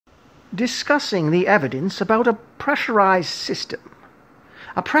discussing the evidence about a pressurized system.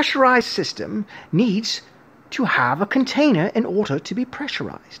 A pressurized system needs to have a container in order to be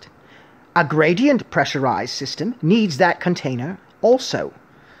pressurized. A gradient pressurized system needs that container also.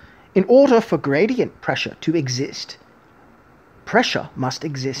 In order for gradient pressure to exist, pressure must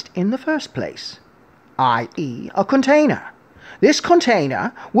exist in the first place, i.e. a container. This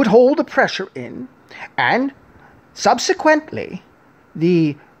container would hold the pressure in, and subsequently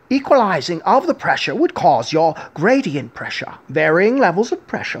the equalizing of the pressure would cause your gradient pressure, varying levels of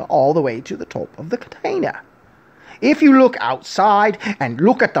pressure all the way to the top of the container. If you look outside and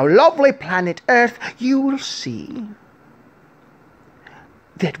look at the lovely planet Earth, you will see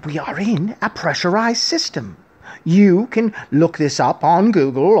that we are in a pressurized system. You can look this up on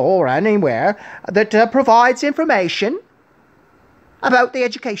Google or anywhere that provides information about the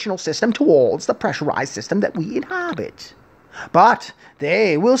educational system towards the pressurized system that we inhabit. But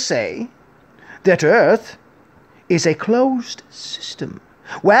they will say that Earth is a closed system.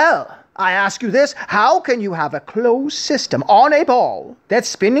 Well, I ask you this, how can you have a closed system on a ball that's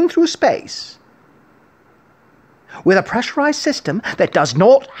spinning through space with a pressurized system that does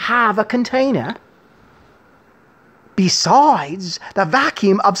not have a container besides the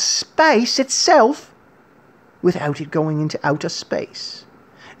vacuum of space itself without it going into outer space?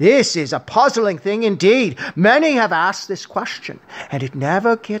 This is a puzzling thing indeed. Many have asked this question, and it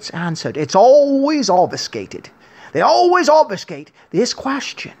never gets answered. It's always obfuscated. They always obfuscate this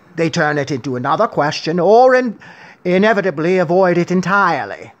question. They turn it into another question, or inevitably avoid it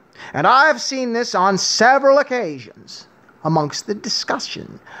entirely. And I've seen this on several occasions amongst the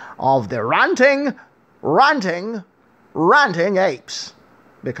discussion of the ranting apes.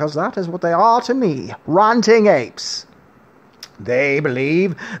 Because that is what they are to me, ranting apes. They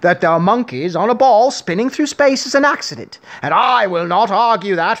believe that the monkeys on a ball spinning through space is an accident, and I will not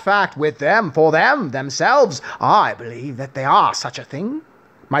argue that fact with them. For themselves, I believe that they are such a thing.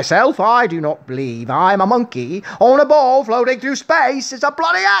 Myself, I do not believe I'm a monkey on a ball floating through space is a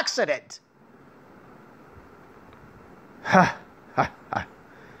bloody accident. Ha, ha, ha.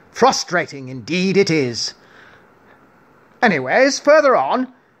 Frustrating indeed it is. Anyways, further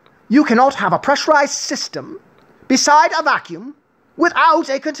on, you cannot have a pressurized system beside a vacuum without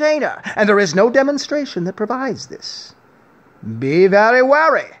a container, and there is no demonstration that provides this. Be very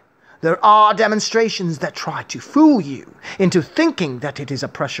wary. There are demonstrations that try to fool you into thinking that it is a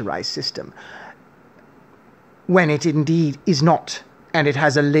pressurized system, when it indeed is not, and it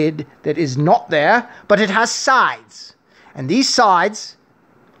has a lid that is not there, but it has sides, and these sides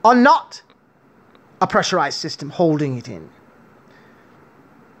are not a pressurized system holding it in.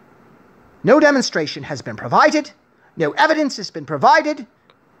 No demonstration has been provided, no evidence has been provided,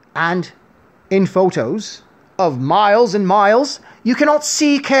 and in photos of miles and miles, you cannot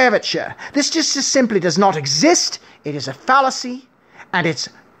see curvature. This just simply does not exist. It is a fallacy, and it's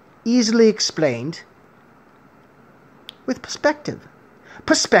easily explained with perspective.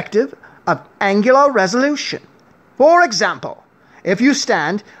 Perspective of angular resolution. For example, if you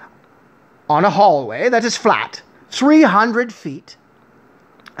stand on a hallway that is flat, 300 feet,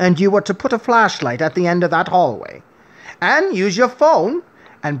 and you were to put a flashlight at the end of that hallway, and use your phone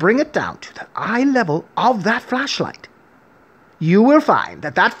and bring it down to the eye level of that flashlight, you will find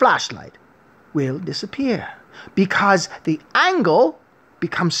that that flashlight will disappear because the angle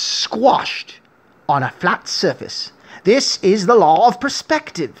becomes squashed on a flat surface. This is the law of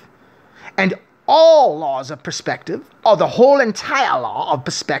perspective. And all laws of perspective, or the whole entire law of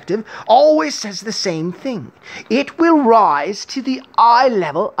perspective, always says the same thing. It will rise to the eye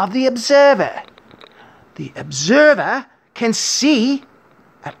level of the observer. The observer can see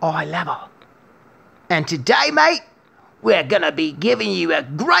at eye level. And today, mate, we're going to be giving you a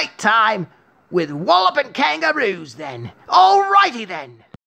great time with walloping kangaroos then. Alrighty then.